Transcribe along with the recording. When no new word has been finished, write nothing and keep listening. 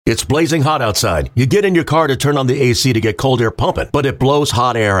It's blazing hot outside. You get in your car to turn on the AC to get cold air pumping, but it blows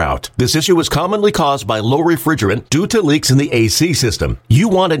hot air out. This issue is commonly caused by low refrigerant due to leaks in the AC system. You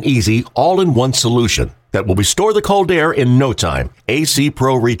want an easy, all-in-one solution that will restore the cold air in no time. AC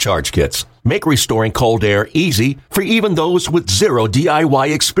Pro Recharge Kits make restoring cold air easy for even those with zero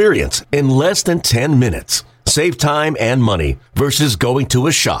DIY experience in less than 10 minutes. Save time and money versus going to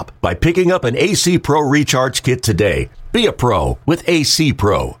a shop by picking up an AC Pro Recharge Kit today. Be a pro with AC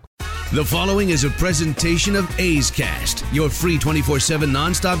Pro. The following is a presentation of A's Cast, your free 24/7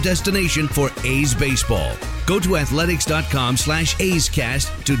 nonstop destination for A's baseball. Go to athletics.com/A's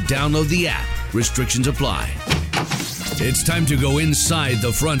Cast to download the app. Restrictions apply. It's time to go inside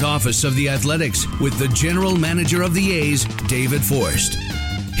the front office of the Athletics with the general manager of the A's, David Forst.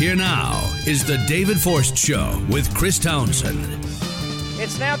 Here now is the David Forst Show with Chris Townsend.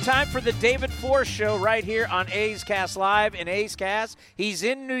 It's now time for the David Forst Show right here on A's Cast Live and A's Cast. He's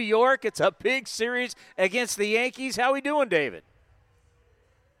in New York. It's a big series against the Yankees. How we doing, David?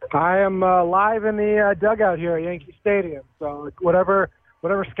 I am live in the dugout here at Yankee Stadium. So whatever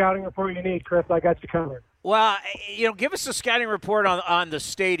scouting report you need, Chris, I got you covered. Well, give us a scouting report on the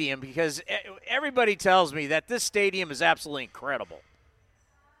stadium, because everybody tells me that this stadium is absolutely incredible.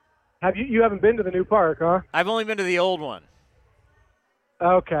 You haven't been to the new park, huh? I've only been to the old one.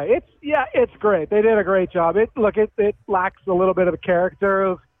 Okay, it's great. They did a great job. It lacks a little bit of the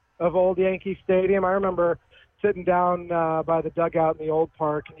character of old Yankee Stadium. I remember sitting down by the dugout in the old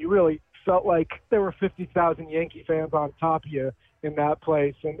park, and you really felt like there were 50,000 Yankee fans on top of you in that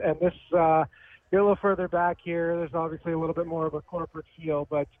place. And this, you're a little further back here. There's obviously a little bit more of a corporate feel,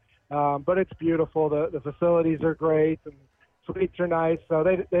 but it's beautiful. The facilities are great, and suites are nice, so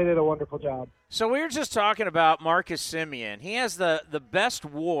they did a wonderful job. So we were just talking about Marcus Semien. He has the best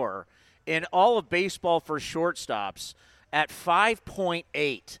WAR in all of baseball for shortstops at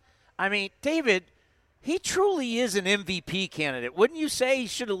 5.8. I mean, David, he truly is an MVP candidate. Wouldn't you say he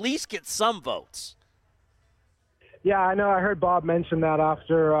should at least get some votes? Yeah, I know. I heard Bob mention that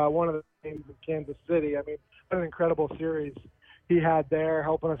after one of the games in Kansas City. I mean, what an incredible series he had there,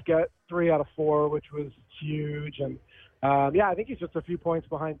 helping us get 3 out of 4, which was huge. And I think he's just a few points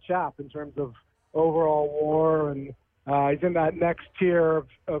behind Chap in terms of overall WAR, and he's in that next tier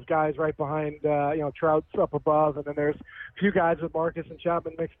of guys right behind, Trout's up above, and then there's a few guys with Marcus and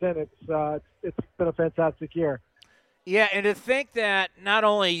Chapman mixed in. It's been a fantastic year. Yeah, and to think that not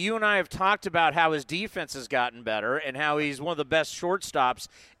only you and I have talked about how his defense has gotten better and how he's one of the best shortstops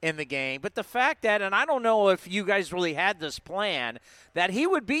in the game, but the fact that, and I don't know if you guys really had this plan, that he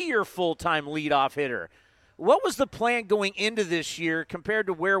would be your full-time leadoff hitter. What was the plan going into this year compared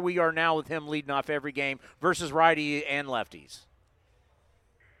to where we are now with him leading off every game versus righty and lefties?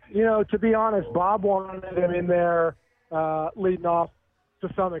 To be honest, Bob wanted him in there leading off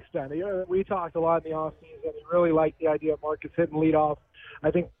to some extent. We talked a lot in the offseason. He really liked the idea of Marcus hitting leadoff.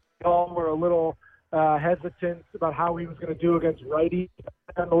 I think we all were a little hesitant about how he was going to do against righty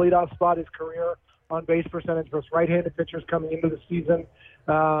on the leadoff spot. His career on base percentage versus right-handed pitchers coming into the season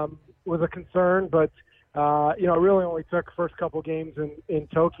was a concern, but it really only took first couple games in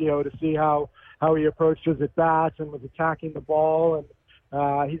Tokyo to see how he approached his at-bats and was attacking the ball,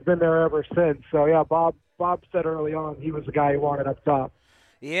 and he's been there ever since. So, yeah, Bob said early on he was the guy he wanted up top.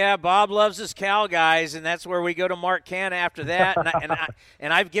 Yeah, Bob loves his Cal guys, and that's where we go to Mark Canha after that.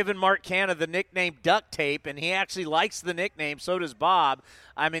 And I've given Mark Canha the nickname Duct Tape, and he actually likes the nickname. So does Bob.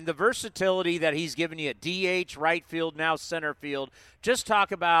 I mean, the versatility that he's given you at DH, right field, now center field. Just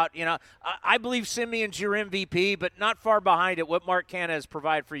talk about, I believe Semien's your MVP, but not far behind it. What Mark Canha has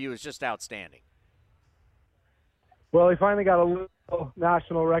provided for you is just outstanding. Well, he finally got a little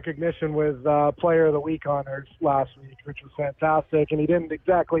national recognition with Player of the Week honors last week, which was fantastic. And he didn't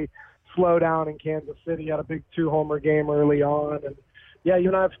exactly slow down in Kansas City. He had a big 2-homer game early on. And, yeah, you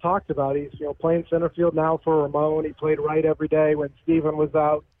and I have talked about it. He's playing center field now for Ramon. He played right every day when Steven was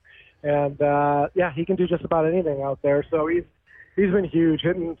out. And, he can do just about anything out there. So he's been huge,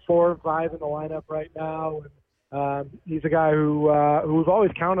 hitting 4 or 5 in the lineup right now. And he's a guy who we've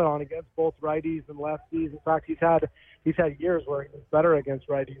always counted on against both righties and lefties. In fact, he's had years where he was better against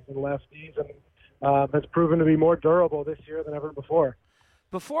righties and lefties, and has proven to be more durable this year than ever before.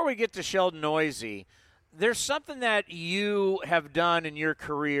 Before we get to Sheldon Neuse, there's something that you have done in your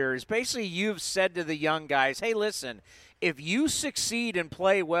career is basically you've said to the young guys, hey, listen, if you succeed and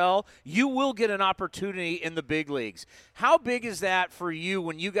play well, you will get an opportunity in the big leagues. How big is that for you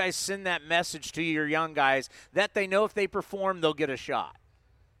when you guys send that message to your young guys that they know if they perform, they'll get a shot?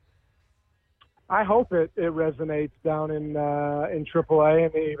 I hope it resonates down in AAA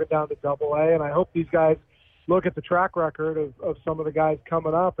and even down to AA, and I hope these guys look at the track record of some of the guys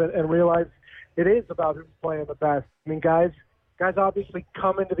coming up and realize it is about who's playing the best. I mean, guys obviously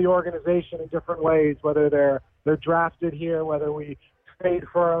come into the organization in different ways, whether they're drafted here, whether we trade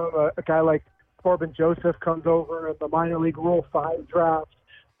for them. A guy like Corbin Joseph comes over in the minor league Rule 5 draft.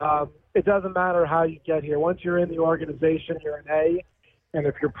 It doesn't matter how you get here. Once you're in the organization, you're an A. And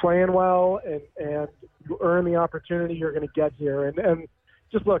if you're playing well and you earn the opportunity, you're going to get here. And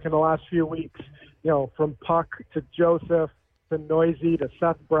just look, in the last few weeks, from Puck to Joseph to Noisy to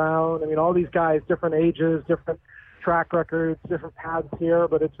Seth Brown, I mean, all these guys, different ages, different track records, different paths here,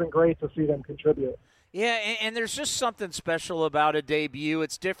 but it's been great to see them contribute. Yeah, and there's just something special about a debut.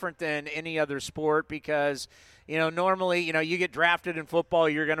 It's different than any other sport because, normally, you get drafted in football,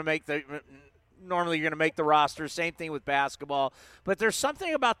 you're going to make the roster. Same thing with basketball. But there's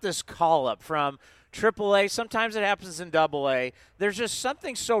something about this call-up from AAA. Sometimes it happens in AA. There's just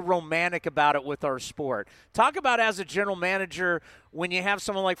something so romantic about it with our sport. Talk about, as a general manager, when you have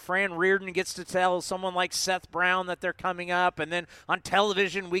someone like Fran Reardon gets to tell someone like Seth Brown that they're coming up, and then on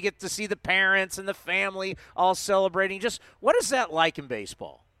television we get to see the parents and the family all celebrating. Just what is that like in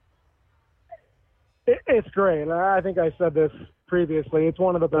baseball? It's great. I think I said this previously. It's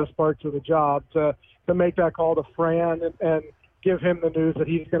one of the best parts of the job to make that call to Fran and give him the news that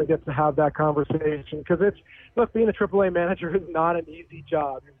he's going to get to have that conversation. Because being a AAA manager is not an easy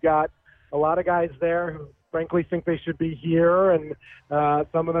job. You've got a lot of guys there who frankly think they should be here, and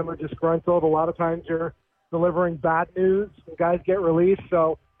some of them are disgruntled. A lot of times you're delivering bad news and guys get released.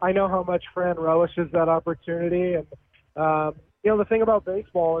 So I know how much Fran relishes that opportunity. And, the thing about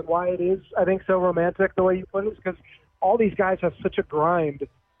baseball and why it is, I think, so romantic the way you put it is because all these guys have such a grind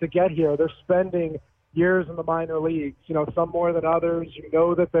to get here. They're spending years in the minor leagues, some more than others.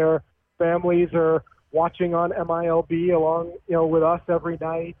 That their families are watching on MILB along, with us every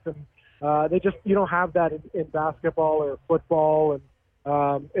night. And you don't have that in basketball or football.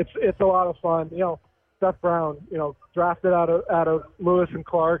 And it's a lot of fun. Seth Brown, drafted out of Lewis and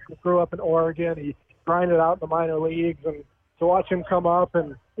Clark, who grew up in Oregon. He grinded out in the minor leagues. And to watch him come up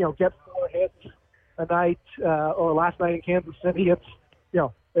and, get 4 hits a night or last night in Kansas City,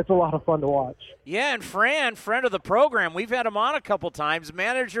 it's a lot of fun to watch. Yeah, and Fran, friend of the program, we've had him on a couple times,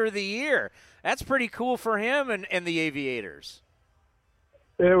 Manager of the Year. That's pretty cool for him and the Aviators.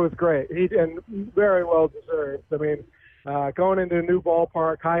 It was great. And very well deserved. I mean, going into a new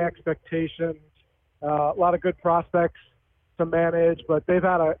ballpark, high expectations, a lot of good prospects to manage, but they've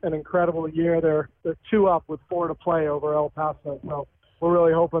had an incredible year. They're 2 up with 4 to play over El Paso, so we're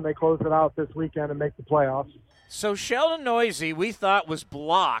really hoping they close it out this weekend and make the playoffs. So Sheldon Noisy, we thought, was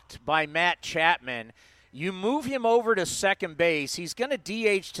blocked by Matt Chapman. You move him over to second base. He's going to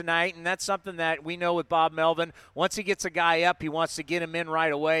DH tonight, and that's something that we know with Bob Melvin. Once he gets a guy up, he wants to get him in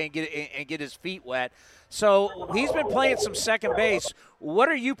right away and get his feet wet. So he's been playing some second base. What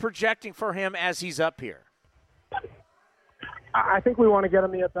are you projecting for him as he's up here? I think we want to get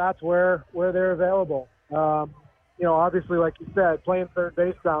him the at-bats where they're available. Obviously, like you said, playing third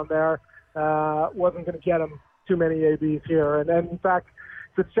base down there wasn't going to get him too many ABs here. And in fact,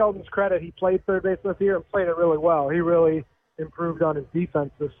 to Sheldon's credit, he played third base this year and played it really well. He really improved on his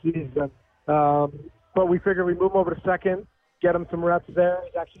defense this season. But we figured we'd move him over to second, get him some reps there.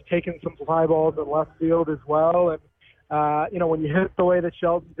 He's actually taken some fly balls in left field as well. And, when you hit the way that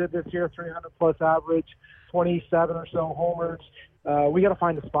Sheldon did this year, 300-plus average, 27 or so homers, we got to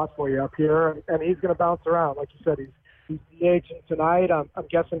find a spot for you up here. And he's going to bounce around. Like you said, he's DHing tonight. I'm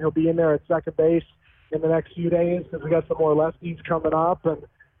guessing he'll be in there at second base in the next few days because we got some more lefties coming up, and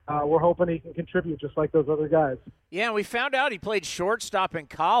we're hoping he can contribute just like those other guys. Yeah, we found out he played shortstop in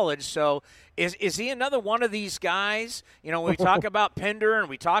college, so is he another one of these guys? When we talk about Pinder and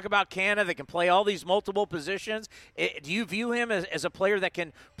we talk about Canna that can play all these multiple positions, do you view him as a player that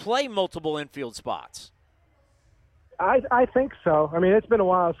can play multiple infield spots? I think so. I mean, it's been a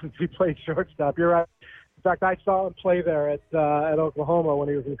while since he played shortstop. You're right. In fact, I saw him play there at Oklahoma when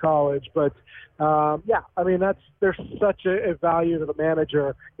he was in college. But, I mean, there's such a value to the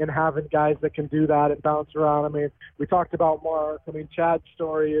manager in having guys that can do that and bounce around. I mean, we talked about Mark. I mean, Chad's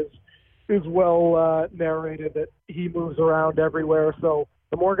story is well narrated that he moves around everywhere. So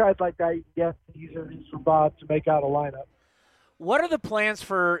the more guys like that you get, the easier it is for Bob to make out a lineup. What are the plans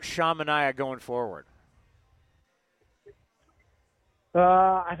for Sean Manaea going forward?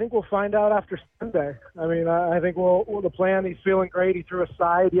 I think we'll find out after Sunday. I mean, I think the plan, he's feeling great. He threw a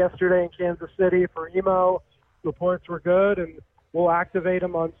side yesterday in Kansas City for Emo. Reports were good, and we'll activate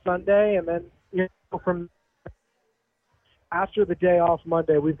him on Sunday. And then, from after the day off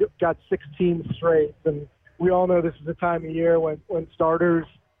Monday, we've got 16 straight. And we all know this is the time of year when starters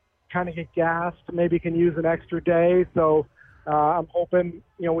kind of get gassed, maybe can use an extra day. So I'm hoping,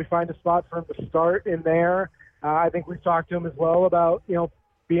 we find a spot for him to start in there. I think we've talked to him as well about,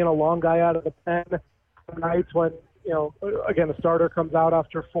 being a long guy out of the pen nights when, again, the starter comes out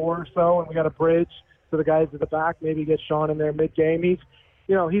after 4 or so, and we got a bridge to the guys at the back, maybe get Sean in there mid-game.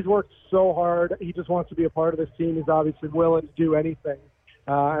 He's worked so hard. He just wants to be a part of this team. He's obviously willing to do anything.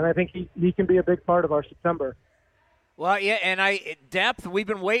 And I think he can be a big part of our September. Well, yeah, and depth, we've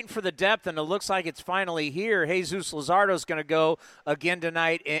been waiting for the depth, and it looks like it's finally here. Jesus Luzardo's going to go again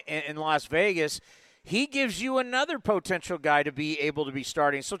tonight in Las Vegas. He gives you another potential guy to be able to be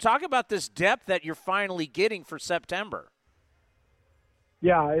starting. So talk about this depth that you're finally getting for September.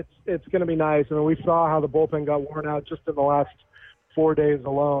 Yeah, it's going to be nice. I mean, we saw how the bullpen got worn out just in the last 4 days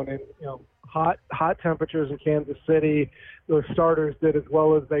alone. And, hot temperatures in Kansas City, the starters did as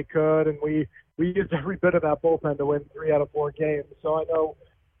well as they could, and we used every bit of that bullpen to win 3 out of 4 games. So I know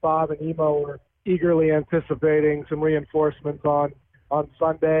Bob and Emo were eagerly anticipating some reinforcements on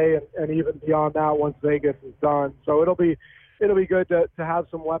Sunday and even beyond that once Vegas is done. So it'll be good to have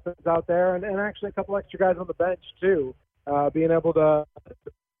some weapons out there and actually a couple extra guys on the bench too, being able to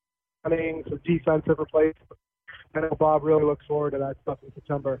running some defensive replacements. I know Bob really looks forward to that stuff in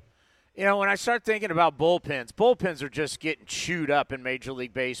September. When I start thinking about bullpens are just getting chewed up in Major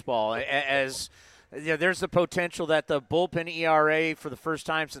League Baseball. As there's the potential that the bullpen ERA for the first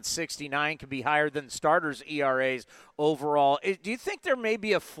time since '69 could be higher than starters' ERAs overall. Do you think there may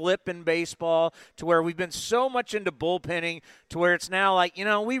be a flip in baseball to where we've been so much into bullpenning to where it's now like,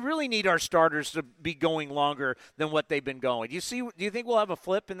 we really need our starters to be going longer than what they've been going? Do you think we'll have a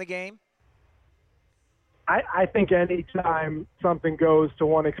flip in the game? I think any time something goes to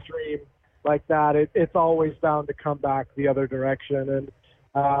one extreme like that, it's always bound to come back the other direction. And,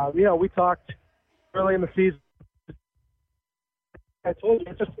 we talked early in the season. I told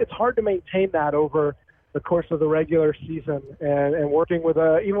you, it's hard to maintain that over the course of the regular season and working with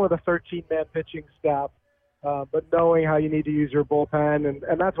even with a 13-man pitching staff, but knowing how you need to use your bullpen.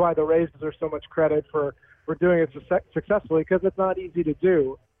 And that's why the Rays deserve so much credit for doing it successfully, because it's not easy to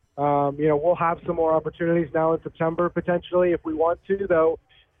do. We'll have some more opportunities now in September potentially if we want to, though.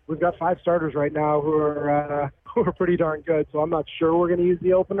 We've got 5 starters right now who are pretty darn good, so I'm not sure we're going to use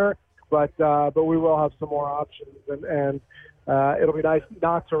the opener, but we will have some more options, and it'll be nice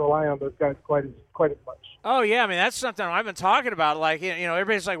not to rely on those guys quite as much. Oh yeah, I mean that's something I've been talking about. Like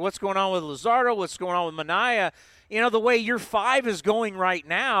everybody's like, what's going on with Luzardo? What's going on with Minaya? The way your 5 is going right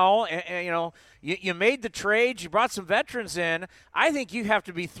now, you made the trades, you brought some veterans in. I think you have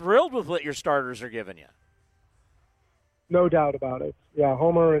to be thrilled with what your starters are giving you. No doubt about it. Yeah,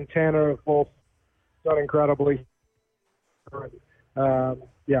 Homer and Tanner have both done incredibly. We've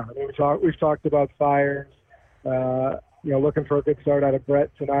talked about Fires. Looking for a good start out of Brett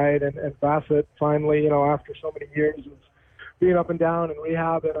tonight, and Bassett finally, after so many years of being up and down in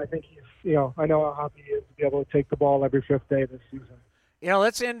rehab, and I think he's, I know how happy he is to be able to take the ball every 5th day this season.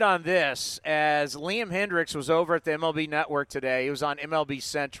 Let's end on this. As Liam Hendriks was over at the MLB Network today, he was on MLB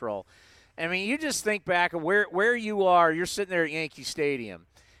Central. I mean, you just think back of where you are. You're sitting there at Yankee Stadium.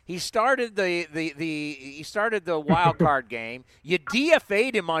 He started the wild card game. You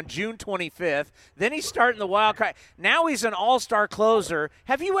DFA'd him on June 25th. Then he's starting the wild card. Now he's an all-star closer.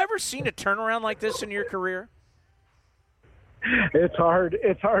 Have you ever seen a turnaround like this in your career? It's hard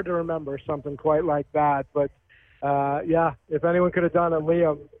to remember something quite like that. But if anyone could have done it,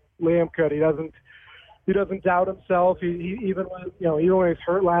 Liam could. He doesn't doubt himself. He even when he was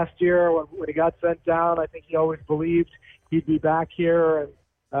hurt last year, when he got sent down, I think he always believed he'd be back here, and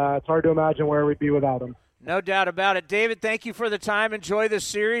it's hard to imagine where we'd be without him. No doubt about it. David, thank you for the time. Enjoy this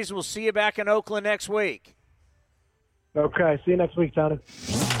series. We'll see you back in Oakland next week. Okay, see you next week, Tony.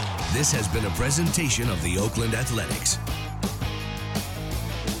 This has been a presentation of the Oakland Athletics.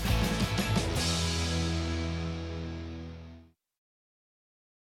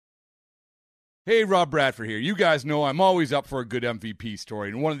 Hey, Rob Bradford here. You guys know I'm always up for a good MVP story,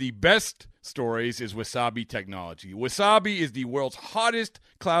 and one of the best stories is Wasabi Technology. Wasabi is the world's hottest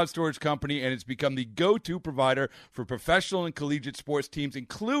cloud storage company, and it's become the go-to provider for professional and collegiate sports teams,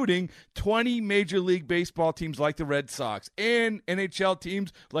 including 20 Major League Baseball teams like the Red Sox and NHL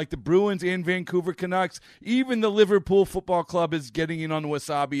teams like the Bruins and Vancouver Canucks. Even the Liverpool Football Club is getting in on the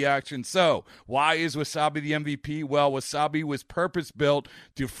Wasabi action. So, why is Wasabi the MVP? Well, Wasabi was purpose-built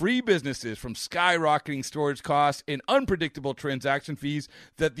to free businesses from skyrocketing storage costs and unpredictable transaction fees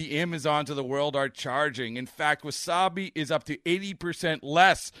that the Amazons of the world are charging. In fact, Wasabi is up to 80%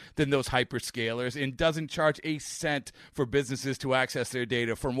 less than those hyperscalers and doesn't charge a cent for businesses to access their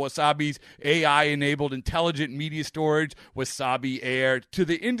data. From Wasabi's AI-enabled intelligent media storage, Wasabi Air, to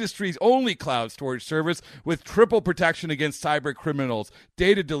the industry's only cloud storage service with triple protection against cyber criminals,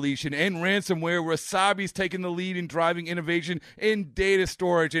 data deletion, and ransomware, Wasabi's taken the lead in driving innovation in data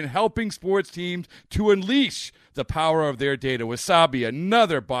storage and helping sports teams to unleash the power of their data. Wasabi,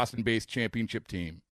 another Boston-based championship team.